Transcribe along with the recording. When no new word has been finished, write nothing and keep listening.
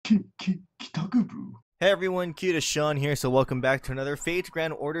Hey everyone, KitaSean here, so welcome back to another Fate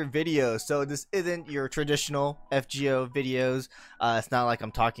Grand Order video. So this isn't your traditional FGO videos. It's not like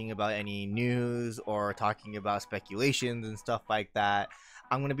I'm talking about any news or talking about speculations and stuff like that.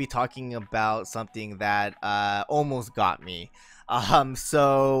 I'm going to be talking about something that almost got me.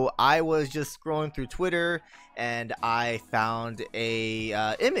 So I was just scrolling through Twitter and I found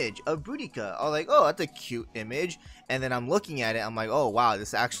a image of Boudica. I was like, oh, that's a cute image. And then I'm looking at it, I'm like, oh wow,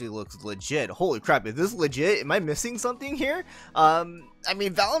 this actually looks legit. Holy crap, is this legit? Am I missing something here? I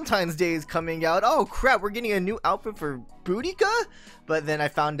mean, Valentine's Day is coming out. Oh crap, we're getting a new outfit for Boudica? But then I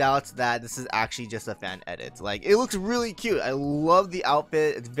found out that this is actually just a fan edit. Like, it looks really cute. I love the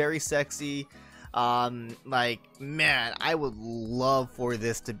outfit. It's very sexy. Like, man, I would love for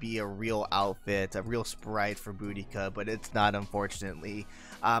this to be a real outfit, a real sprite for Boudica, but it's not, unfortunately.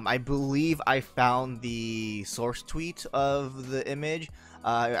 I believe I found the source tweet of the image.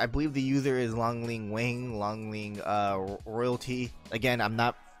 I believe the user is Longling Wang, Longling Royalty. Again, I'm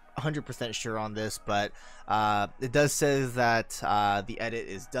not 100% sure on this, but it does says that the edit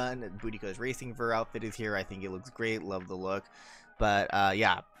is done. Boudica's racing fur outfit is here. I think it looks great. Love the look. But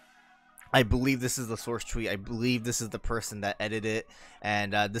yeah, I believe this is the source tweet. I believe this is the person that edited it,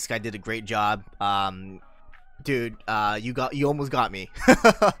 and this guy did a great job. Dude, you almost got me.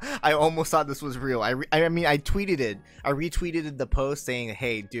 I almost thought this was real. I mean, I tweeted it. I retweeted the post saying,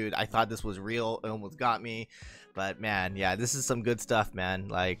 "Hey, dude, I thought this was real. It almost got me." But man, yeah, this is some good stuff, man.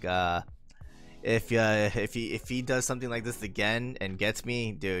 Like, if he does something like this again and gets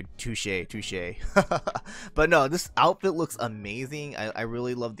me, dude, touche. But no, this outfit looks amazing. I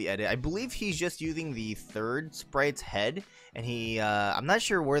really love the edit. I believe he's just using the third sprite's head, and I'm not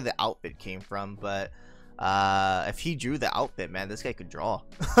sure where the outfit came from, but if he drew the outfit, man, this guy could draw.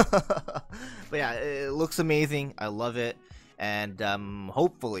 But yeah, it looks amazing. I love it, and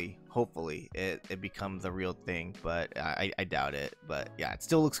hopefully it becomes a real thing, but I doubt it. But yeah, it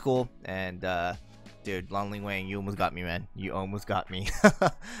still looks cool. And dude, Longling Wang, you almost got me, man. You almost got me.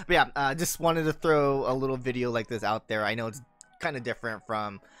 But yeah, just wanted to throw a little video like this out there. I know it's kind of different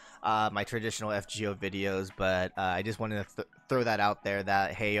from my traditional FGO videos, but I just wanted to throw that out there,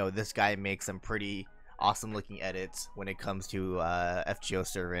 that hey, yo, this guy makes some pretty awesome looking edits when it comes to FGO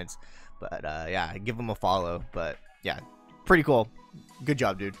servants. But yeah, give him a follow. But yeah, pretty cool. Good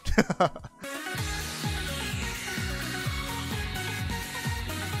job, dude.